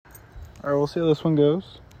Alright, we'll see how this one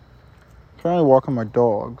goes. I'm currently walking my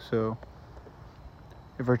dog, so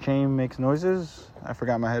if her chain makes noises, I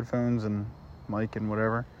forgot my headphones and mic and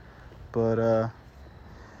whatever. But we'll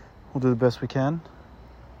do the best we can.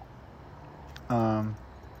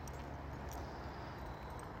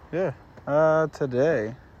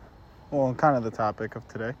 Today, well, kind of the topic of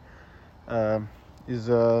today,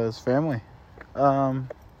 is family.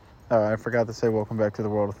 I forgot to say welcome back to the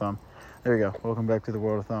World of Thumb. There you go. Welcome back to the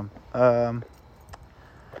World of Thumb.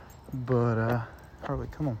 Harley,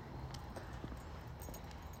 come on.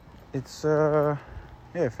 It's,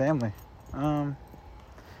 family.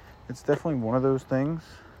 It's definitely one of those things,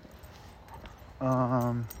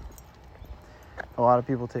 a lot of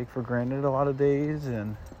people take for granted a lot of days,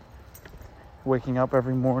 and waking up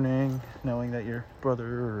every morning knowing that your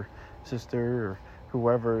brother or sister or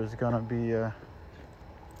whoever is going to be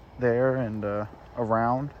there and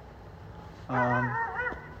around.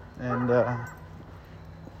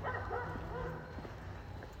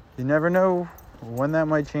 You never know when that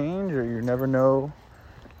might change, or you never know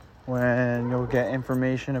when you'll get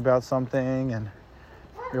information about something and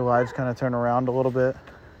your lives kind of turn around a little bit.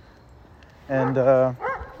 And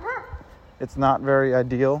it's not very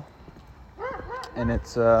ideal, and it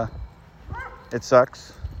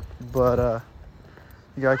sucks, but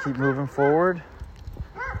you gotta keep moving forward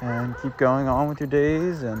and keep going on with your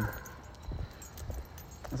days, and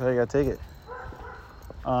that's how you gotta take it.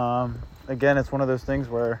 Again, it's one of those things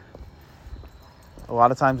where a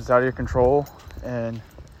lot of times it's out of your control, and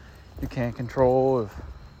you can't control if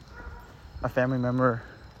a family member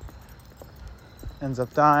ends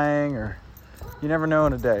up dying, or you never know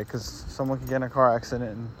in a day, because someone can get in a car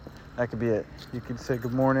accident and that could be it. You could say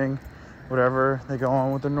good morning, whatever, they go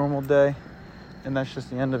on with their normal day, and that's just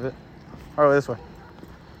the end of it. Harley, this way.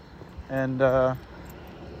 And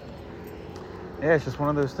it's just one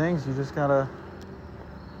of those things. You just gotta,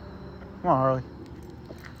 come on, Harley.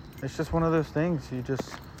 It's just one of those things.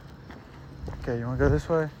 Okay, you wanna go this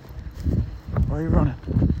way? Why are you running?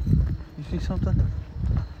 You see something?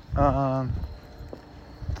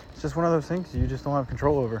 It's just one of those things you just don't have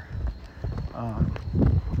control over.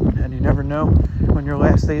 And you never know when your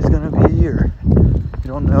last day is going to be, or you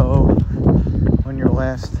don't know when your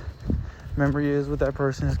last memory is with that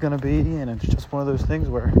person is going to be, and it's just one of those things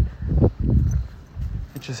where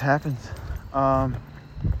it just happens.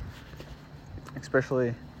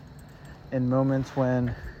 Especially in moments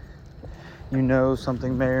when you know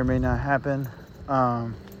something may or may not happen,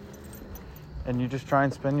 and you just try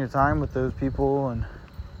and spend your time with those people and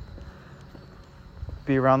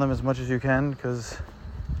be around them as much as you can, because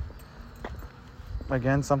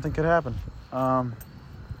again, something could happen.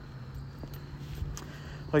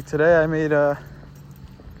 Like today, I made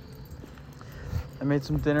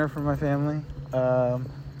some dinner for my family.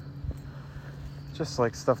 Just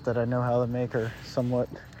like stuff that I know how to make, or somewhat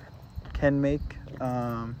can make.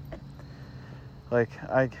 For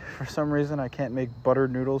some reason, I can't make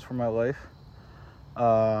buttered noodles for my life,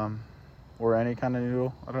 or any kind of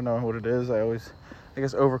noodle. I don't know what it is. I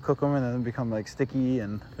guess overcook them and then they become like sticky,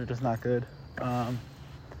 and they're just not good. But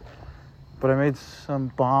I made some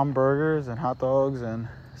bomb burgers and hot dogs and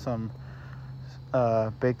some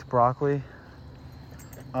baked broccoli.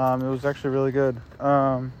 It was actually really good.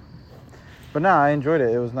 But I enjoyed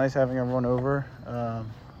it. It was nice having everyone over.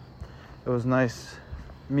 It was nice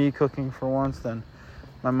me cooking for once, than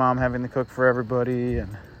my mom having to cook for everybody,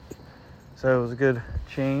 and so it was a good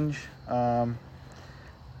change.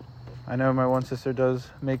 I know my one sister does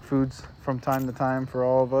make foods from time to time for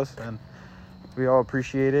all of us, and we all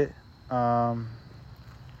appreciate it.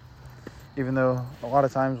 Even though a lot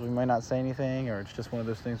of times we might not say anything, or it's just one of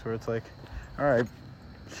those things where it's like, all right,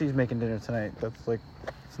 she's making dinner tonight. That's like,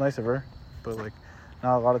 it's nice of her, but like,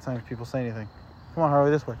 not a lot of times people say anything. Come on,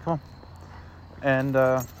 Harley, this way, come on. And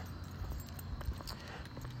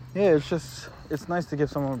it's nice to give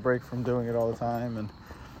someone a break from doing it all the time and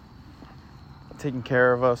taking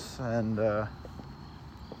care of us, and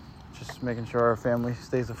just making sure our family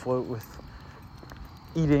stays afloat with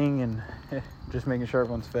eating, and just making sure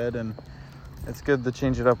everyone's fed. And it's good to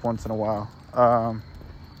change it up once in a while.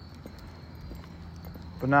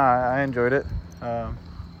 But I enjoyed it. I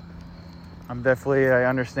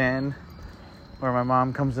understand where my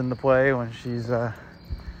mom comes into play when she's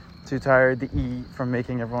too tired to eat from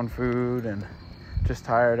making everyone food, and just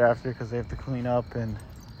tired after because they have to clean up. And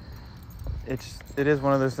it is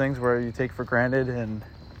one of those things where you take for granted, and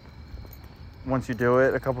once you do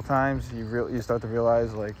it a couple times, you start to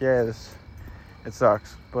realize, like, it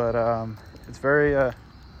sucks, but it's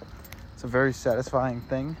a very satisfying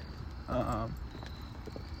thing. I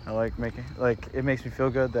I like making, like, it makes me feel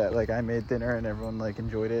good that, like, I made dinner and everyone, like,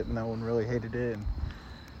 enjoyed it and no one really hated it, and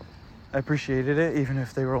I appreciated it, even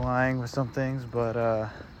if they were lying with some things. But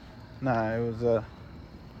nah, it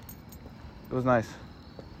was nice.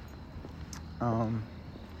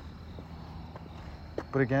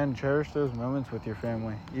 But again, cherish those moments with your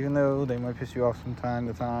family, even though they might piss you off from time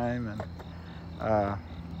to time, and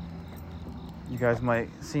you guys might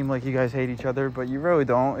seem like you guys hate each other, but you really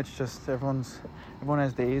don't. It's just everyone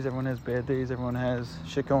has days, everyone has bad days, everyone has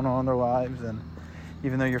shit going on in their lives, and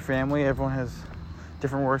even though you're family, everyone has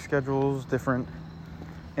different work schedules, different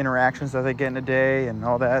interactions that they get in a day, and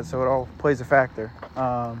all that, so it all plays a factor.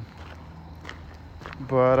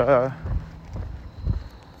 But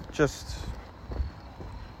just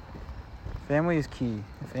family is key.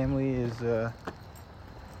 Family is they'll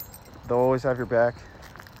always have your back,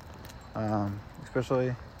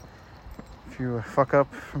 especially if you fuck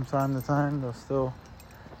up from time to time. They'll still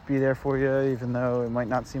be there for you, even though it might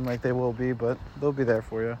not seem like they will be, but they'll be there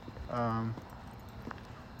for you.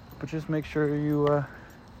 But just make sure you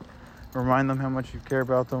remind them how much you care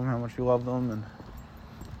about them, how much you love them, and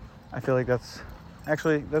I feel like that's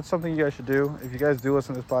something you guys should do. If you guys do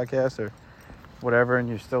listen to this podcast or whatever, and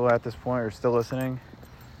you're still at this point or still listening,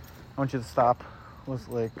 I want you to stop,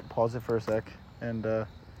 pause it for a sec, and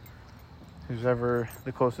who's ever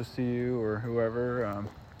the closest to you or whoever,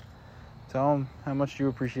 tell them how much you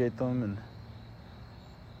appreciate them, and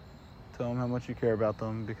tell them how much you care about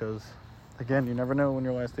them, because again, you never know when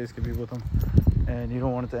your last days could be with them, and you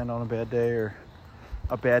don't want it to end on a bad day or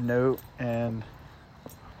a bad note. And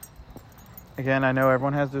again, I know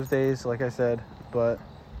everyone has those days, like I said, but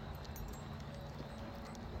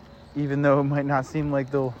even though it might not seem like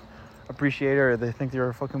they'll appreciate it, or they think you're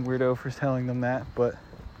a fucking weirdo for telling them that, but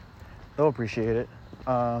they'll appreciate it.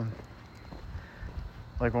 Like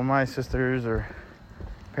when my sisters or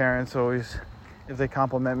parents always, if they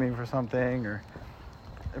compliment me for something or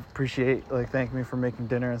appreciate, thank me for making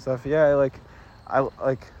dinner and stuff, yeah, I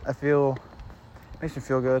feel, it makes me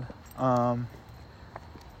feel good.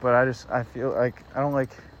 But I feel like I don't like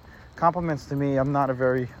compliments. To me, I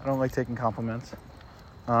don't like taking compliments.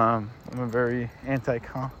 I'm a very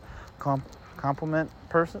anti-compliment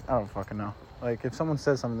person. I don't fucking know. Like, if someone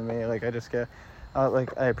says something to me, I just get,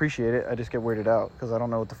 I appreciate it. I just get weirded out because I don't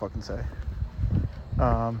know what to fucking say.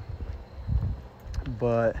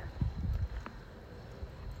 But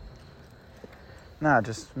nah,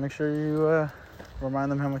 just make sure you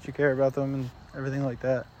remind them how much you care about them and everything like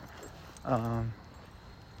that. And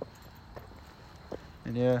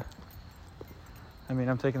yeah, I mean,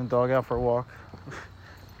 I'm taking the dog out for a walk.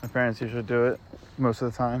 My parents usually do it most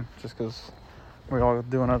of the time just because we're all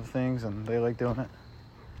doing other things and they like doing it.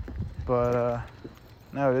 But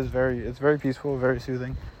no, it's very peaceful, very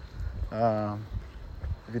soothing.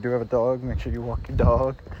 If you do have a dog, make sure you walk your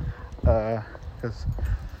dog, because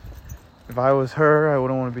if I was her, I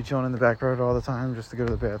wouldn't want to be chilling in the back road all the time just to go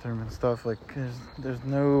to the bathroom and stuff. There's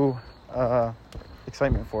no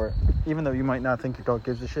excitement for it. Even though you might not think your dog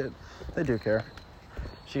gives a shit, they do care.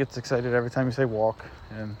 She gets excited every time you say walk,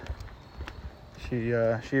 and she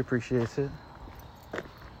appreciates it.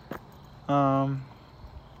 But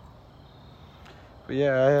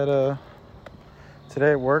yeah, I had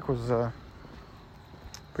today at work was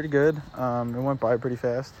pretty good. It went by pretty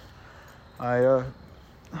fast. I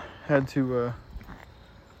had to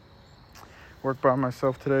work by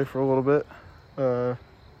myself today for a little bit.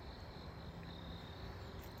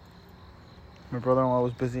 My brother-in-law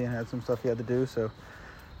was busy and had some stuff he had to do, so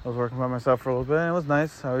I was working by myself for a little bit, and it was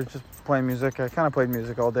nice. I was just playing music. I kind of played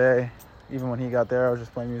music all day. Even when he got there, I was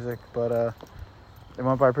just playing music, but it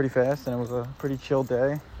went by pretty fast, and it was a pretty chill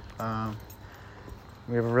day.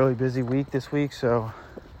 We have a really busy week this week, so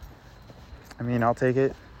I mean, I'll take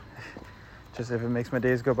it. Just if it makes my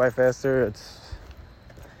days go by faster, it's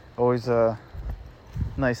always a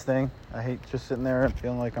nice thing. I hate just sitting there and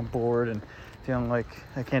feeling like I'm bored and feeling like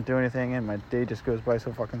I can't do anything and my day just goes by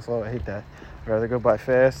so fucking slow. I hate that. I'd rather go by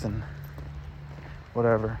fast and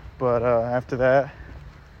whatever. But after that,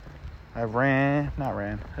 I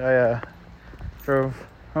drove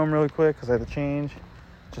home really quick because I had to change.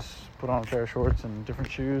 Just put on a pair of shorts and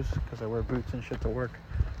different shoes because I wear boots and shit to work.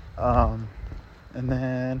 And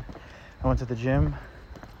then I went to the gym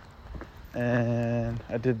and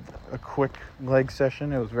I did a quick leg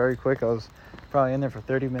session. It was very quick. I was probably in there for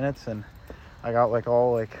 30 minutes and I got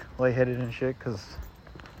all lightheaded and shit, because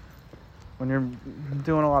when you're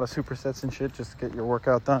doing a lot of supersets and shit just to get your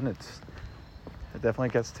workout done, it definitely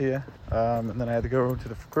gets to you. And then I had to go to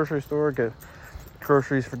the grocery store, get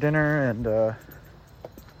groceries for dinner, and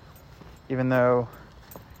even though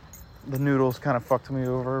the noodles kind of fucked me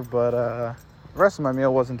over, but the rest of my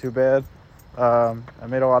meal wasn't too bad. I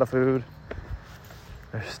made a lot of food.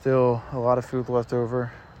 There's still a lot of food left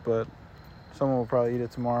over, but someone will probably eat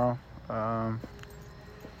it tomorrow. But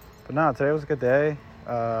no, today was a good day.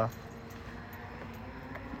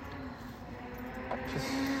 Just,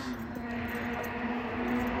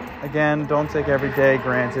 again, don't take every day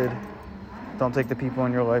granted. Don't take the people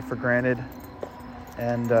in your life for granted,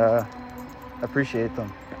 and appreciate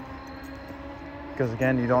them. Because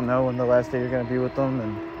again, you don't know when the last day you're going to be with them,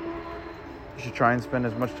 and you should try and spend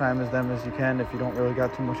as much time as them as you can if you don't really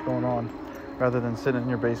got too much going on, rather than sitting in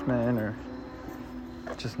your basement or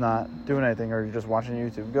just not doing anything, or you're just watching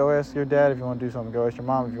YouTube. Go ask your dad if you want to do something. Go ask your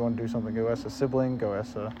mom if you want to do something. Go ask a sibling. Go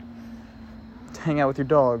ask hang out with your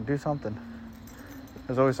dog. Do something.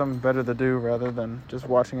 There's always something better to do rather than just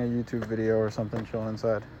watching a YouTube video or something chilling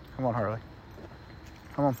inside. Come on, Harley.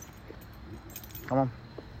 Come on.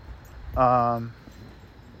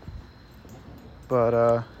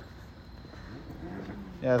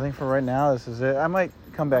 Yeah, I think for right now, this is it. I might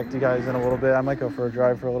come back to you guys in a little bit. I might go for a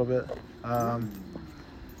drive for a little bit.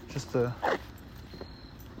 Just to,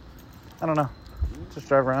 I don't know, just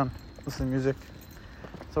drive around, listen to music.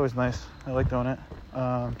 It's always nice. I like doing it.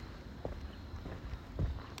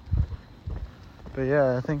 But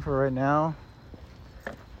yeah, I think for right now,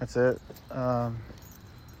 that's it. Nothing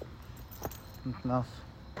else.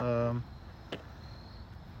 But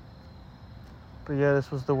yeah,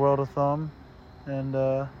 this was the World of Thumb, and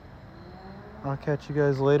I'll catch you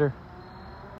guys later.